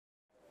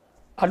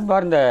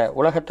அன்பார்ந்த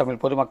உலகத்தமிழ்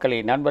பொதுமக்களே,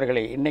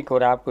 நண்பர்களே, இன்றைக்கி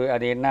ஒரு ஆப்பு.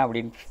 அது என்ன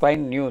அப்படின்னு,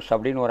 ஸ்பைன் நியூஸ்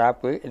அப்படின்னு ஒரு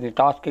ஆப்பு. இது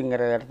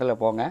டாஸ்க்குங்கிற இடத்துல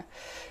போங்க,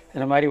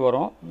 இந்த மாதிரி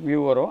வரும், வியூ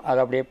வரும். அதை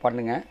அப்படியே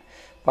பண்ணுங்கள்.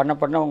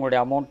 பண்ண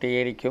உங்களுடைய அமௌண்ட்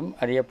ஏறிக்கும்.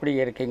 அது எப்படி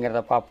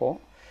ஏறிக்குங்கிறத பார்ப்போம்.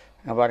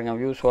 பாருங்கள்,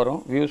 வியூஸ்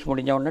வரும். வியூஸ்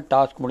முடிஞ்சவுடனே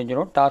டாஸ்க்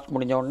முடிஞ்சிடும். டாஸ்க்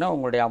முடிஞ்சவுடனே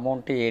உங்களுடைய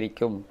அமௌண்ட்டு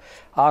ஏறிக்கும்.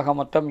 ஆக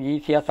மொத்தம்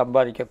ஈஸியாக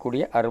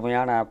சம்பாதிக்கக்கூடிய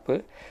அருமையான ஆப்பு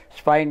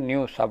ஸ்பைன்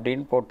நியூஸ்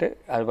அப்படின்னு போட்டு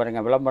அது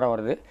பாருங்கள், விளம்பரம்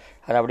வருது.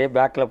 அது அப்படியே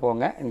பேக்கில்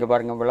போங்க. இங்கே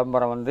பாருங்கள்,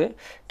 விளம்பரம் வந்து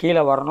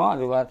கீழே வரணும்.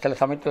 அது சில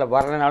சமயத்தில்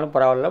வரலனாலும்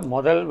பரவாயில்ல,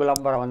 முதல்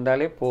விளம்பரம்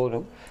வந்தாலே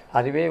போதும்.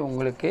 அதுவே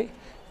உங்களுக்கு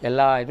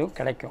எல்லா இதுவும்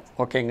கிடைக்கும்.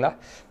 ஓகேங்களா?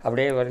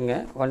 அப்படியே வருங்க.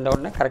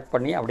 வந்தவுடனே கரெக்ட்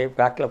பண்ணி அப்படியே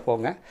பேக்கில்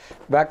போங்க.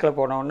 பேக்கில்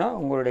போனவுடனே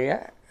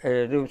உங்களுடைய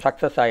இது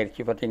சக்ஸஸ்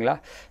ஆகிடுச்சு. பார்த்தீங்களா?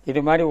 இது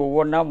மாதிரி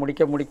ஒவ்வொன்றா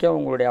முடிக்க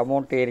உங்களுடைய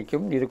அமௌண்ட்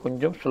ஏறிக்கும். இது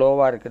கொஞ்சம்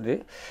ஸ்லோவாக இருக்குது.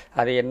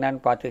 அது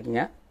என்னன்னு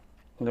பார்த்துக்குங்க.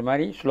 இந்த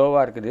மாதிரி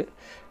ஸ்லோவாக இருக்குது.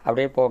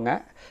 அப்படியே போங்க.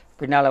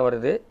 பின்னால்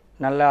வருது.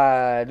 நல்லா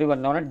இது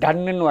வந்தோடனே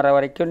டன்னுன்னு வர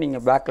வரைக்கும்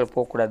நீங்கள் பேக்கில்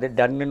போகக்கூடாது.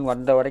 டன்னுன்னு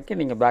வந்த வரைக்கும்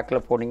நீங்கள்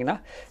பேக்கில் போனீங்கன்னா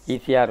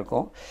ஈஸியாக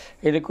இருக்கும்.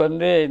 இதுக்கு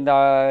வந்து இந்த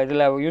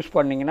இதில் யூஸ்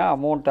பண்ணிங்கன்னா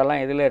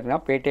அமௌண்ட்டெல்லாம் எதில் இருக்குன்னா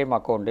பேடிஎம்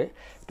அக்கௌண்ட்டு.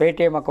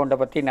 பேடிஎம் அக்கௌண்ட்டை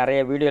பற்றி நிறைய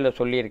வீடியோவில்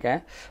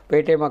சொல்லியிருக்கேன்.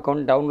 பேடிஎம்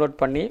அக்கௌண்ட் டவுன்லோட்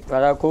பண்ணி,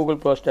 அதாவது கூகுள்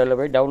ப்ளே ஸ்டோரில்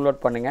போய் டவுன்லோட்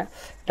பண்ணுங்கள்.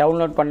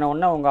 டவுன்லோட் பண்ண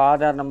உடனே உங்கள்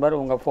ஆதார் நம்பர்,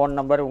 உங்கள் ஃபோன்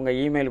நம்பர், உங்கள்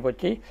இமெயில்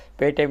வச்சு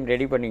பேடிஎம்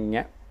ரெடி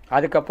பண்ணிக்கங்க.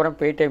 அதுக்கப்புறம்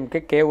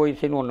பேடிஎம்க்கு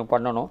கேஒய்சின்னு ஒன்று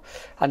பண்ணணும்.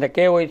 அந்த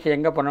கேஒய்சி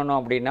எங்கே பண்ணணும்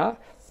அப்படின்னா,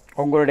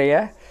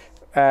 உங்களுடைய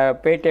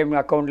பேடிஎம்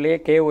அக்கௌண்ட்லேயே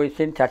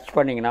கேஒய்சின்னு சர்ச்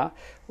பண்ணிங்கன்னா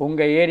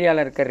உங்கள்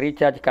ஏரியாவில் இருக்க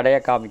ரீசார்ஜ் கடையை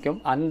காமிக்கும்.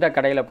 அந்த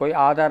கடையில் போய்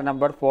ஆதார்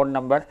நம்பர், ஃபோன்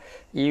நம்பர்,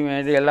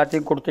 இது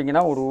எல்லாத்தையும்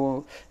கொடுத்தீங்கன்னா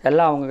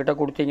எல்லாம் அவங்கக்கிட்ட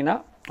கொடுத்தீங்கன்னா,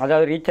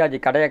 அதாவது ரீசார்ஜ்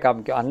கடையை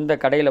காமிக்கும். அந்த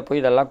கடையில்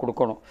போய் இதெல்லாம்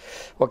கொடுக்கணும்.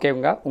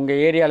 ஓகேங்க?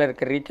 உங்கள் ஏரியாவில்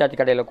இருக்க ரீசார்ஜ்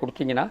கடையில்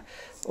கொடுத்தீங்கன்னா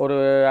ஒரு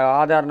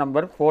Aadhaar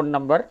number, phone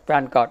number,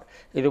 pan card,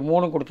 இது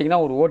 3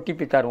 கொடுத்தீங்கன்னா ஒரு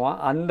ஓடிபி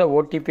தருவான். அந்த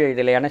ஓடிபியை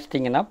இதில்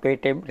இணைச்சிட்டிங்கன்னா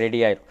பேடிஎம்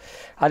ரெடி ஆயிடும்.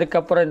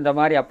 அதுக்கப்புறம் இந்த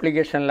மாதிரி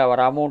அப்ளிகேஷனில்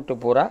வர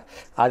அமௌண்ட்டு பூரா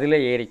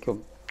அதில்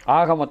ஏறிக்கும்.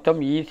 ஆக மொத்தம்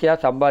ஈஸியாக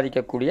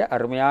சம்பாதிக்கக்கூடிய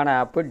அருமையான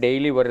ஆப்பு.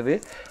 டெய்லி வருது.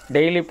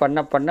 டெய்லி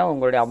பண்ண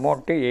உங்களுடைய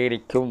அமௌண்ட்டு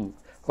ஏறிக்கும்.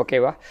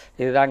 ஓகேவா?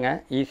 இதுதாங்க.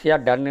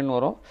 ஈஸியாக டன்னுன்னு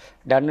வரும்.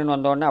 டன்னுன்னு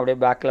வந்தோடனே அப்படியே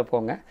பேக்கில்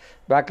போங்க.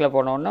 பேக்கில்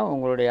போனோடனே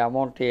உங்களுடைய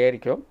அமௌண்ட்டு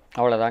ஏறிக்கும்.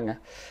 அவ்வளோதாங்க.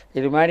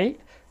 இது மாதிரி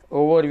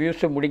ஒவ்வொரு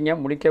வியூஸும்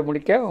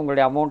முடிக்க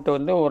உங்களுடைய அமௌண்ட்டு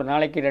வந்து ஒரு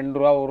நாளைக்கு 2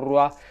 ரூபா, 1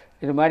 ரூபா,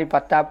 இது மாதிரி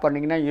 10 ஆப்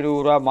பண்ணிங்கன்னா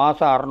 20 ரூபா,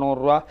 மாதம்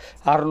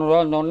 600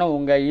 வந்தோடனே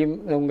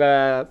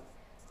உங்கள்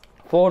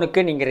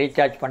ஃபோனுக்கு நீங்கள்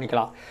ரீசார்ஜ்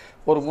பண்ணிக்கலாம்.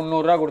 ஒரு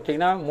 300 ரூபா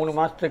கொடுத்தீங்கன்னா 3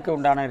 மாதத்துக்கு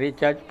உண்டான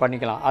ரீசார்ஜ்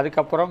பண்ணிக்கலாம்.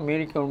 அதுக்கப்புறம்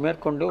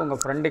மேற்கொண்டு உங்கள்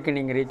ஃப்ரெண்டுக்கு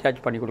நீங்கள் ரீசார்ஜ்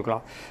பண்ணி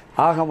கொடுக்கலாம்.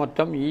 ஆக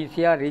மொத்தம்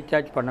ஈஸியாக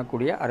ரீசார்ஜ்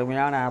பண்ணக்கூடிய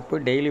அருமையான ஆப்பு.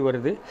 டெய்லி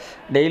வருது.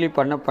 டெய்லி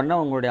பண்ண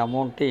உங்களுடைய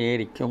அமௌண்ட்டு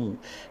ஏறிக்கும்.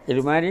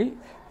 இது மாதிரி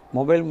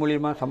மொபைல்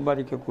மூலிமா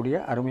சம்பாதிக்கக்கூடிய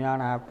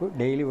அருமையான ஆப்பு.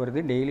 டெய்லி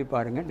வருது. டெய்லி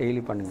பாருங்கள்,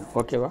 டெய்லி பண்ணுங்கள்.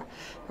 ஓகேவா?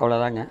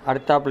 அவ்வளோதாங்க.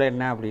 அடுத்தாப்பில்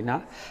என்ன அப்படின்னா,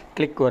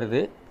 கிளிக்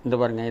வருது. இந்த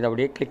பாருங்கள், இதை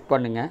அப்படியே கிளிக்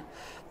பண்ணுங்கள்.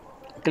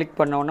 கிளிக்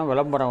பண்ணோன்னே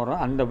விளம்பரம்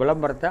வரும். அந்த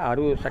விளம்பரத்தை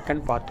 60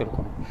 செகண்ட்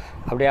பார்த்துருக்கணும்.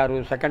 அப்படியே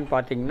 60 செகண்ட்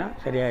பார்த்தீங்கன்னா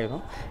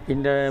சரியாயிடும்.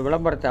 இந்த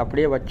விளம்பரத்தை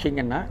அப்படியே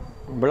வச்சிங்கன்னா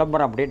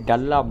விளம்பரம் அப்படியே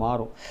டல்லாக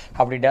மாறும்.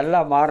 அப்படி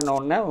டல்லாக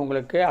மாறினோடனே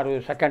உங்களுக்கு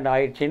 60 செகண்ட்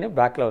ஆயிடுச்சின்னு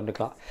பேக்கில்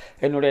வந்துக்கலாம்.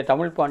 என்னுடைய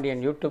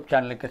தமிழ்பாண்டியன் யூடியூப்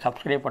சேனலுக்கு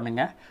சப்ஸ்கிரைப்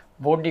பண்ணுங்கள்.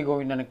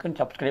 pondigovindaனுக்கும்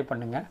சப்ஸ்கிரைப்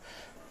பண்ணுங்கள்.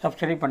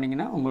 சப்ஸ்கிரைப்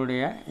பண்ணிங்கன்னா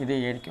உங்களுடைய இது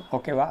ஏறிக்கும்.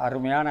 ஓகேவா?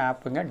 அருமையான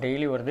ஆப்புங்க.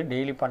 டெய்லி வருது.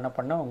 டெய்லி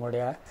பண்ண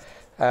உங்களுடைய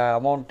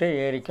அமௌண்ட்டு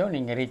ஏறிக்கும்.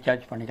 நீங்கள்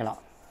ரீசார்ஜ் பண்ணிக்கலாம்.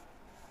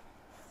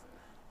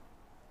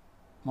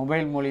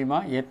 மொபைல் மூலிமா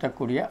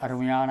ஏற்றக்கூடிய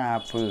அருமையான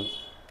ஆப்பு.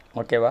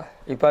 ஓகேவா?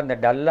 இப்போ அந்த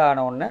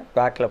டல்லானவுடனே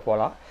பேக்கில்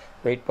போகலாம்.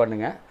 வெயிட்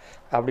பண்ணுங்கள்.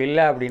 அப்படி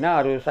இல்லை அப்படின்னா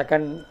 60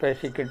 செகண்ட்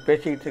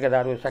பேசிக்கிட்டு இருக்கிறது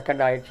 60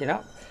 செகண்ட் ஆகிடுச்சின்னா,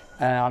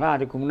 ஆனால்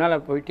அதுக்கு முன்னால்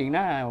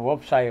போயிட்டிங்கன்னா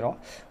ஓப்ஸ் ஆயிரும்.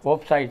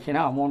 ஓப்ஸ்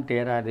ஆகிடுச்சின்னா அமௌண்ட்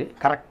ஏறாது.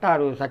 கரெக்டாக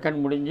 60 செகண்ட்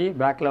முடிஞ்சு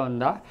பேக்கில்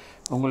வந்தால்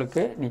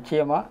உங்களுக்கு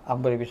நிச்சயமாக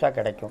 50 பைசா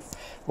கிடைக்கும்.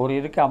 ஒரு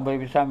இதுக்கு 50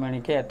 பைசா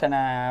மணிக்கு எத்தனை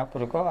ஆப்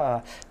இருக்கோ,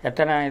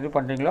 எத்தனை இது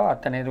பண்ணுறீங்களோ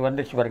அத்தனை இது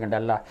வந்துருச்சு பாருங்க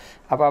டல்லா.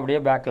 அப்போ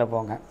அப்படியே பேக்கில்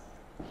போங்க.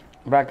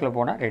 பேக்கில்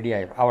போனால் ரெடி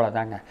ஆகிடும்.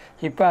 அவ்வளோதாங்க.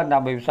 இப்போ அந்த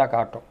 50 பைசா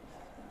காட்டும்.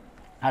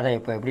 அதை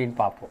இப்போ எப்படின்னு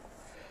பார்ப்போம்.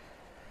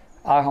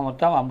 ஆக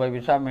மொத்தம் 50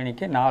 பைசா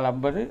மணிக்கு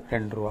 4.50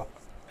 2 ரூபா,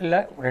 இல்லை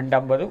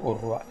 2.50 1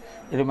 ரூபா.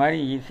 இது மாதிரி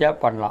ஈஸியாக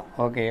பண்ணலாம்.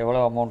 ஓகே,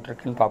 எவ்வளோ அமௌண்ட்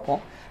இருக்குதுன்னு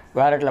பார்ப்போம்.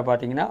 வேலெட்டில்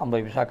பார்த்தீங்கன்னா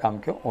 50 பைசா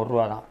காமிக்கும். 1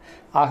 ரூபா தான்.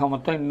 ஆக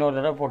மொத்தம் இன்னொரு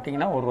தடவை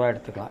போட்டிங்கன்னா 1 ரூபா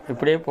எடுத்துக்கலாம்.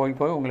 இப்படியே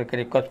போய்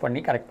உங்களுக்கு ரிக்வஸ்ட்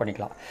பண்ணி கரெக்ட்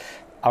பண்ணிக்கலாம்.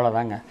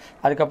 அவ்வளோதாங்க.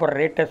 அதுக்கப்புறம்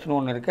ரேட் டெஸ்ட்னு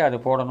ஒன்று இருக்குது. அது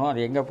போடணும்.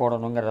 அது எங்கே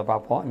போடணுங்கிறத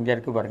பார்ப்போம். இங்கே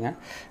இருக்குது பாருங்கள்,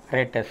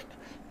 ரேட் டெஸ்ட்.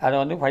 அதை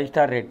வந்து 5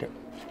 ஸ்டார் ரேட்டு.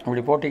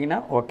 இப்படி போட்டிங்கன்னா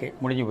ஓகே,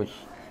 முடிஞ்சு போச்சு.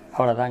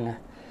 அவ்வளோதாங்க,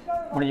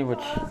 முடிஞ்சு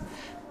போச்சு.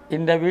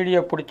 இந்த வீடியோ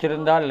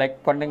பிடிச்சிருந்தால் லைக்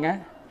பண்ணுங்கள்,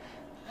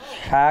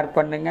 ஷேர்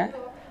பண்ணுங்கள்,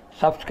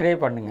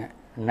 சப்ஸ்கிரைப் பண்ணுங்கள்.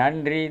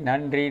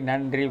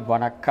 நன்றி,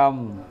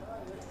 வணக்கம்.